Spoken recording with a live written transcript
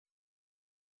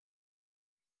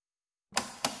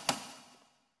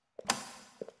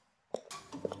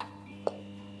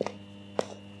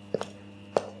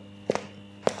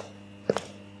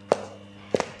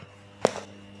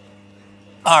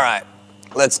All right,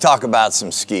 let's talk about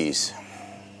some skis.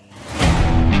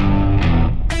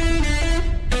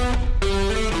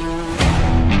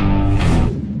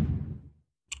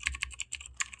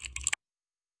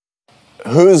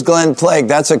 Who's Glen Plake?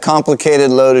 That's a complicated,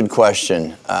 loaded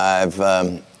question. I'm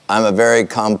a very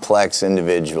complex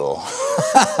individual.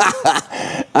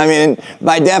 I mean,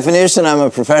 by definition, I'm a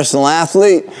professional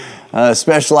athlete,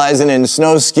 specializing in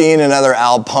snow skiing and other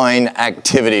alpine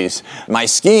activities. My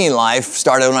skiing life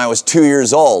started when I was 2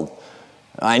 years old.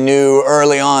 I knew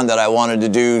early on that I wanted to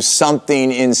do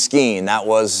something in skiing. That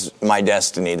was my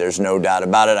destiny. There's no doubt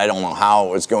about it. I don't know how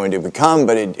it was going to become,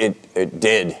 but it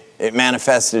did. It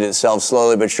manifested itself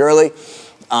slowly but surely.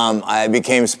 I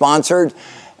became sponsored,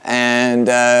 and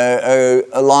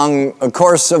along a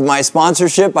course of my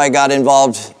sponsorship, I got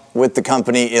involved with the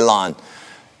company Elan.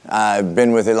 I've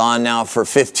been with Elan now for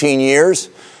 15 years,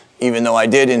 even though I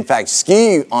did in fact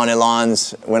ski on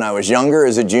Elans when I was younger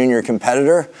as a junior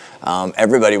competitor.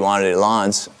 Everybody wanted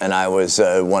Elans, and I was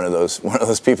one of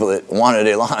those people that wanted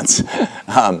Elans.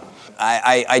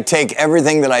 I take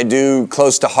everything that I do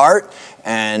close to heart,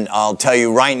 and I'll tell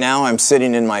you right now, I'm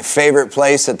sitting in my favorite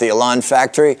place at the Elan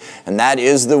factory, and that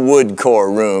is the wood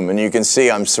core room. And you can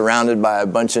see I'm surrounded by a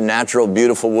bunch of natural,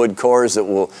 beautiful wood cores that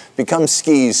will become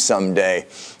skis someday.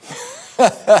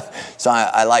 So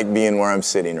I like being where I'm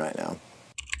sitting right now.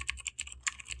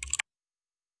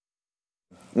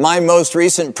 My most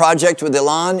recent project with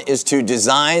Elan is to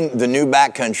design the new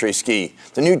backcountry ski,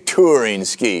 the new touring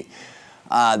ski.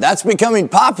 That's becoming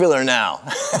popular now,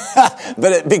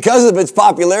 but because of its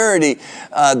popularity,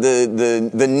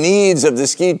 the needs of the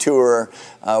ski tour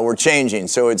were changing.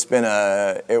 So it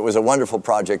was a wonderful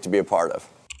project to be a part of.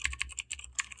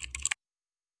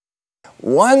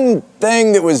 One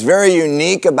thing that was very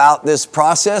unique about this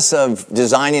process of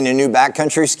designing a new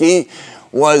backcountry ski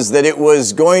was that it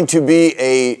was going to be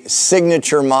a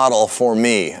signature model for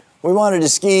me. We wanted a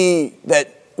ski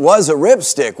that was a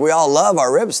ripstick. We all love our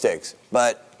ripsticks,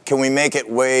 but can we make it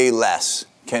way less?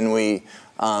 Can we,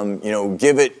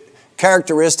 give it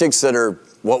characteristics that are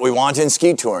what we want in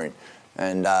ski touring?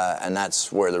 And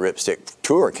that's where the Ripstick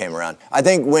Tour came around. I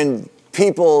think when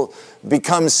people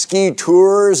become ski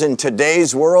tourers in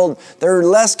today's world, they're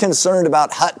less concerned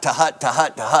about hut to hut to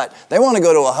hut to hut. They want to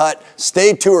go to a hut,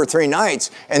 stay 2 or 3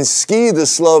 nights, and ski the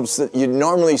slopes that you'd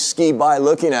normally ski by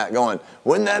looking at, going,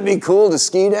 wouldn't that be cool to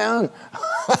ski down?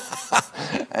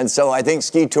 And so I think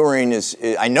ski touring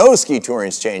I know ski touring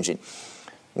is changing,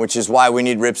 which is why we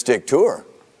need Ripstick Tour.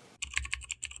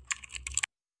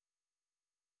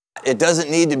 It doesn't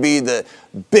need to be the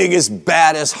biggest,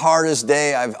 baddest, hardest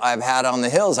day I've had on the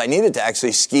hills. I need it to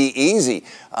actually ski easy.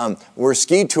 We're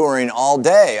ski touring all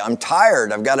day. I'm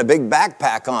tired. I've got a big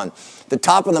backpack on. The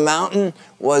top of the mountain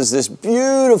was this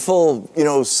beautiful,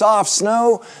 soft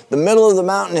snow. The middle of the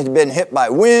mountain had been hit by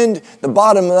wind. The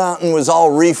bottom of the mountain was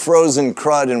all refrozen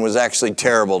crud and was actually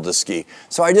terrible to ski.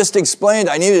 So I just explained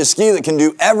I needed a ski that can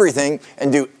do everything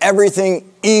and do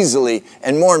everything easily,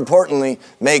 and more importantly,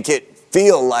 make it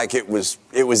feel like it was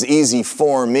easy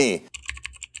for me.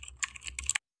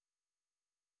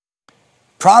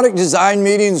 Product design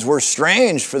meetings were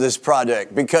strange for this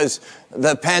project because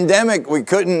the pandemic, we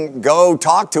couldn't go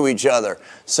talk to each other.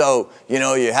 So, you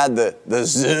had the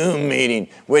Zoom meeting,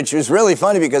 which was really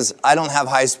funny because I don't have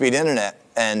high-speed internet.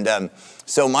 And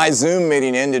so my Zoom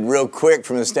meeting ended real quick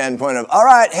from the standpoint of, all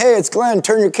right, hey, it's Glen,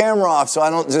 turn your camera off so I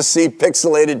don't just see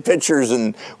pixelated pictures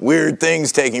and weird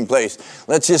things taking place.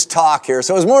 Let's just talk here.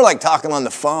 So it was more like talking on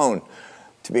the phone,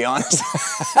 to be honest.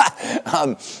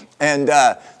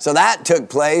 So that took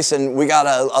place, and we got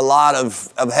a lot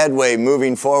of headway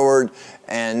moving forward.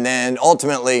 And then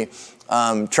ultimately,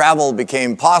 travel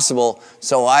became possible.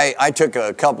 So I took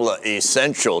a couple of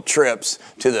essential trips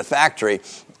to the factory,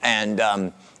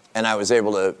 and I was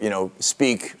able to,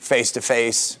 speak face to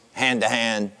face, hand to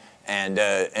hand,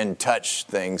 and touch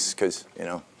things because,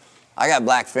 I got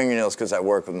black fingernails because I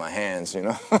work with my hands,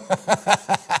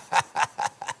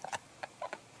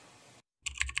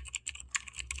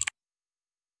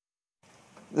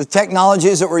 The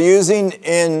technologies that we're using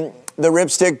in the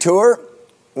Ripstick Tour,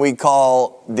 we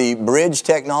call the bridge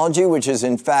technology, which is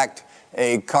in fact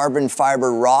a carbon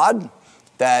fiber rod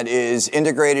that is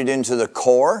integrated into the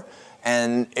core,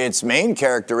 and its main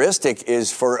characteristic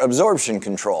is for absorption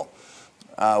control.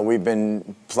 We've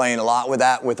been playing a lot with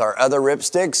that with our other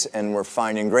ripsticks, and we're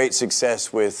finding great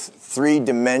success with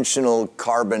 3-dimensional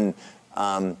carbon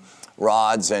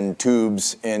rods and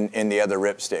tubes in the other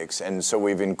ripsticks. And so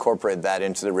we've incorporated that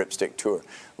into the Ripstick Tour.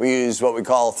 We use what we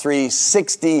call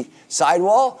 360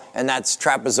 sidewall, and that's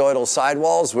trapezoidal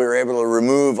sidewalls. We were able to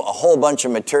remove a whole bunch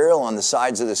of material on the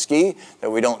sides of the ski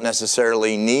that we don't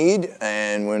necessarily need.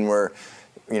 And when we're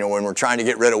trying to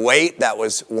get rid of weight, that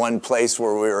was one place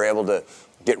where we were able to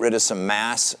get rid of some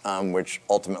mass, which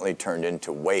ultimately turned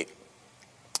into weight.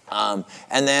 And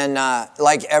then,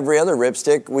 like every other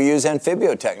ripstick, we use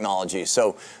amphibio technology.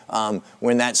 So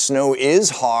when that snow is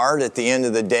hard at the end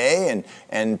of the day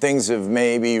and things have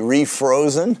maybe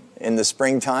refrozen in the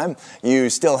springtime, you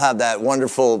still have that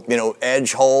wonderful,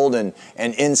 edge hold and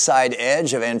inside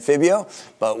edge of amphibio.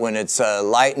 But when it's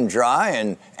light and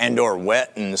dry and or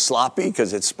wet and sloppy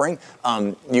because it's spring,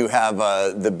 you have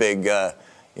the big,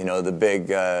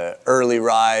 early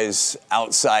rise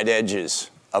outside edges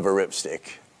of a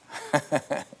ripstick.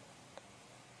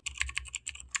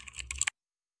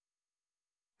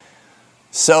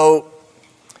 So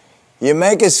you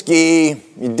make a ski,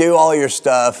 you do all your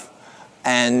stuff,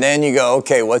 and then you go,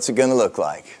 okay, what's it gonna look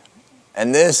like?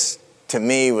 And this, to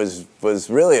me, was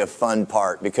really a fun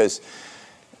part, because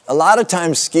a lot of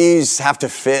times skis have to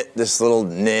fit this little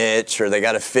niche, or they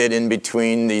gotta fit in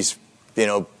between these,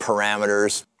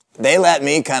 parameters. They let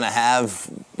me kind of have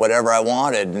whatever I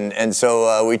wanted. And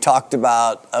so we talked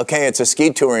about, okay, it's a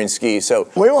ski touring ski, so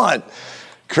we want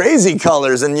crazy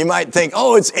colors. And you might think,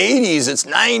 oh, it's 80s, it's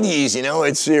 90s,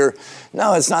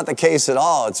 no, it's not the case at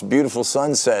all. It's beautiful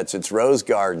sunsets, it's rose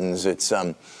gardens, it's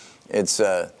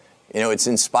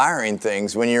inspiring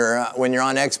things. When you're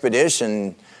on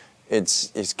expedition,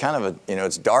 it's kind of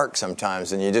it's dark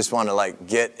sometimes, and you just want to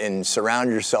get and surround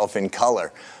yourself in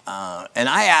color. And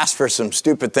I asked for some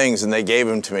stupid things, and they gave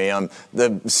them to me.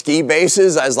 The ski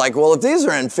bases, I was like, well, if these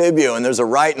are amphibio and there's a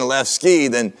right and a left ski,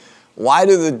 then why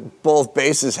do both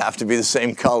bases have to be the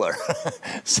same color?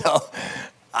 So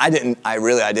I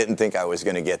didn't think I was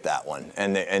going to get that one.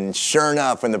 And sure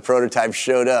enough, when the prototype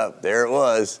showed up, there it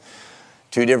was,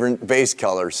 2 different base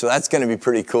colors. So that's going to be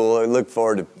pretty cool. I look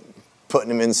forward to putting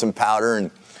them in some powder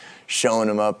and showing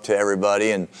them up to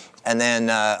everybody. And then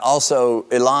also,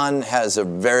 Elan has a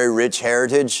very rich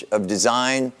heritage of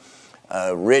design,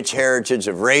 a rich heritage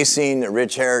of racing, a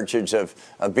rich heritage of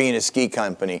being a ski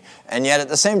company. And yet at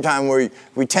the same time,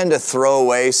 we tend to throw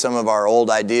away some of our old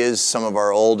ideas, some of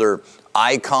our older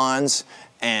icons,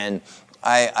 and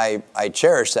I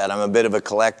cherish that. I'm a bit of a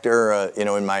collector,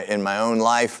 in my own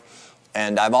life.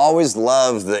 And I've always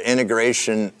loved the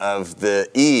integration of the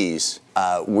E's.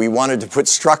 We wanted to put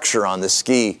structure on the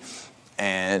ski.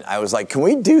 And I was like, can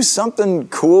we do something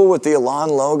cool with the Elan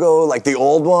logo, like the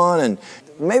old one? And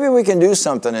maybe we can do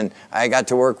something. And I got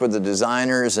to work with the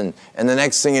designers. And the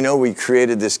next thing you know, we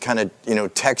created this kind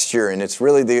of, texture. And it's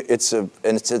really, it's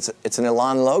an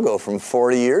Elan logo from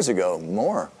 40 years ago,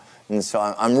 more. And so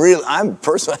I'm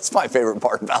personally, that's my favorite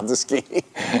part about the ski,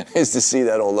 is to see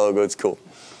that old logo. It's cool.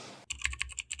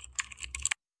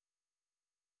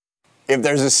 If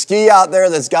there's a ski out there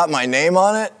that's got my name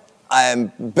on it,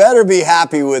 I better be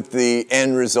happy with the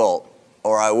end result,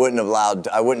 or I wouldn't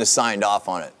have signed off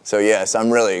on it. So yes,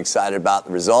 I'm really excited about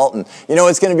the result. And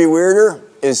what's going to be weirder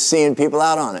is seeing people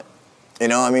out on it.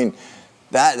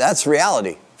 That's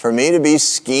reality. For me to be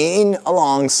skiing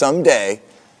along someday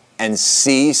and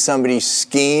see somebody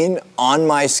skiing on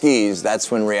my skis,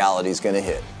 that's when reality's going to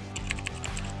hit.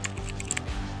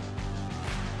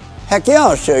 Heck yeah,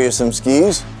 I'll show you some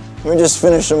skis. Let me just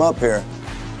finish them up here.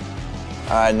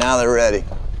 All right, now they're ready.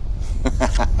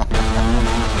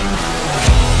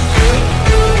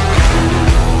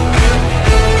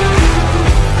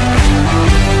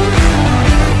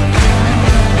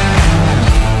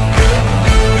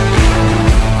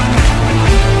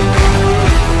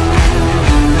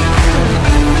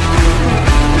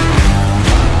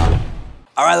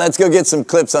 All right, let's go get some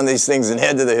clips on these things and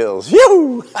head to the hills.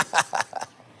 Yoo!